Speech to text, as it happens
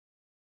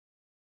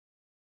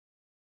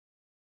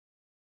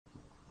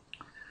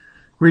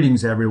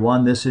Greetings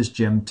everyone, this is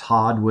Jim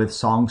Todd with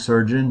Song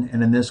Surgeon,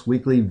 and in this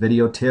weekly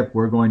video tip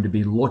we're going to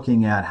be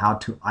looking at how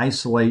to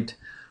isolate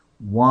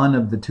one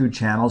of the two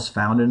channels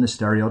found in the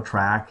stereo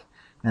track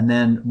and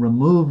then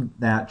remove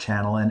that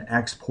channel and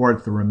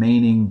export the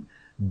remaining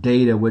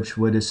data, which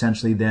would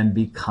essentially then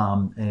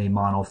become a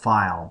mono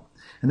file.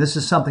 And this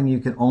is something you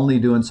can only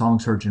do in Song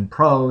Surgeon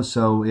Pro,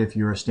 so if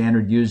you're a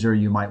standard user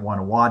you might want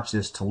to watch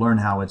this to learn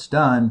how it's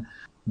done,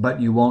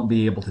 but you won't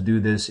be able to do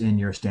this in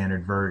your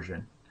standard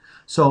version.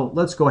 So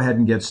let's go ahead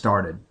and get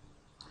started.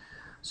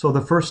 So the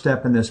first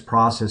step in this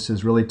process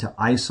is really to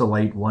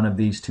isolate one of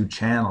these two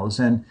channels,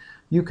 and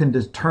you can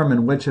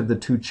determine which of the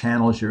two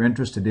channels you're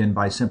interested in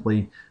by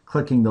simply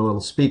clicking the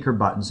little speaker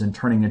buttons and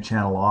turning a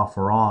channel off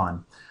or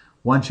on.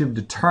 Once you've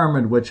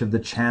determined which of the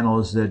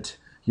channels that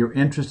you're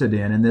interested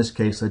in this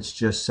case let's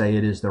just say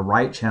it is the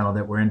right channel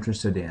that we're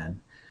interested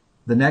in,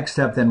 the next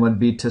step then would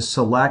be to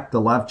select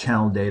the left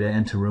channel data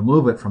and to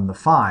remove it from the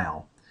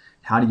file.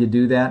 How do you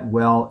do that?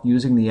 Well,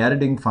 using the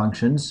editing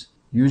functions,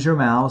 use your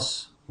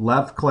mouse,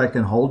 left click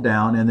and hold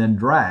down and then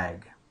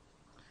drag.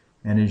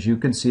 And as you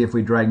can see, if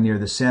we drag near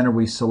the center,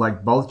 we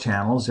select both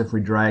channels. If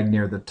we drag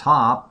near the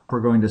top, we're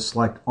going to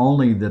select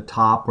only the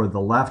top or the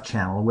left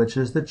channel, which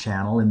is the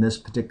channel in this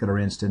particular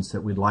instance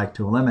that we'd like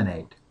to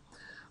eliminate.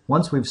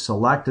 Once we've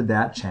selected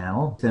that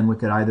channel, then we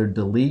could either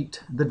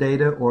delete the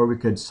data or we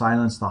could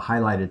silence the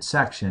highlighted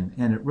section.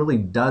 And it really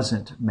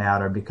doesn't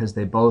matter because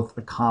they both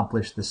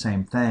accomplish the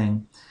same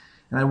thing.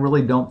 And I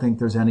really don't think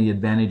there's any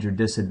advantage or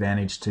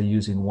disadvantage to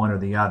using one or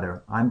the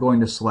other. I'm going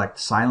to select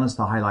silence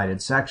the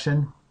highlighted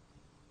section.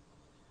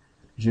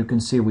 As you can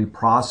see, we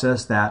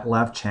process that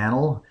left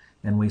channel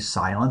and we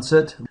silence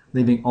it,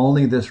 leaving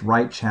only this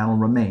right channel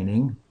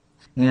remaining.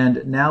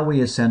 And now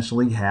we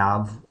essentially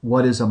have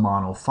what is a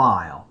mono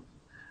file.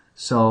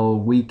 So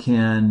we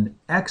can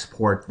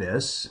export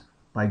this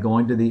by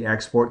going to the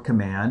export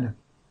command,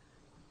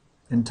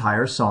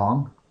 entire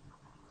song,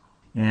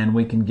 and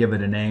we can give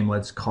it a name.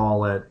 Let's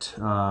call it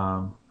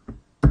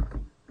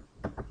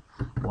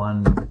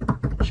one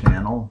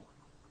channel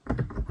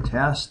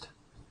test.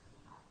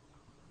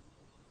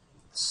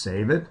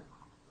 Save it.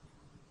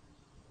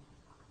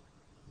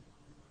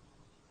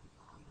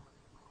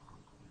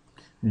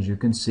 As you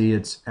can see,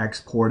 it's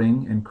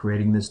exporting and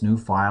creating this new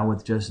file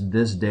with just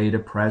this data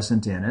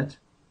present in it.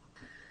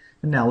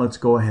 And now let's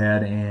go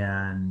ahead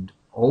and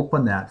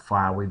open that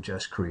file we've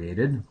just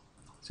created.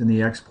 It's in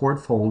the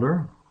export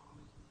folder.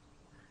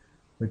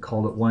 We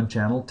called it one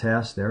channel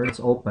test. There, let's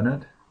open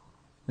it.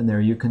 And there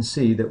you can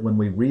see that when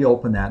we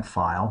reopen that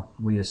file,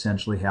 we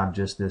essentially have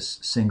just this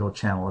single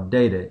channel of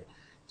data. It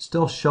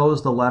still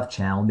shows the left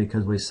channel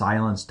because we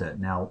silenced it.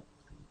 Now,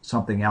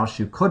 something else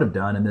you could have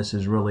done, and this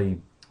is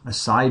really a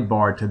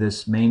sidebar to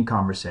this main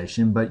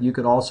conversation, but you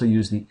could also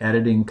use the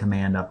editing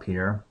command up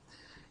here,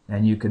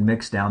 and you can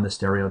mix down the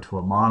stereo to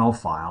a mono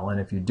file. And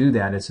if you do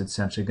that, it's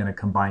essentially going to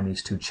combine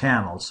these two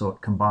channels. So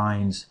it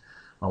combines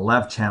a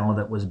left channel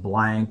that was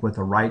blank with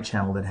a right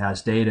channel that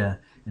has data,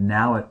 and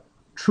now it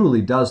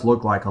truly does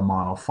look like a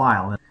mono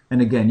file.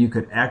 And again, you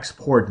could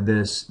export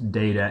this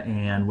data,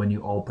 and when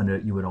you open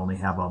it you would only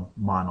have a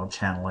mono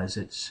channel as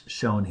it's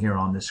shown here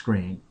on the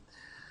screen.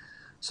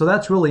 So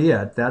that's really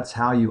it. That's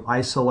how you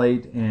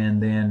isolate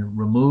and then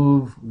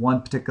remove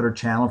one particular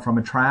channel from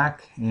a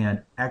track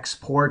and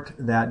export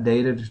that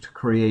data to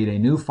create a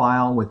new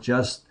file with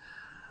just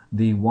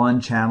the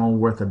one channel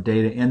worth of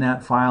data in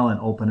that file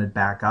and open it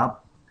back up.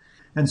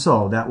 And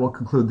so that will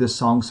conclude this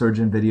Song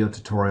Surgeon video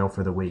tutorial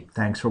for the week.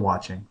 Thanks for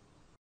watching.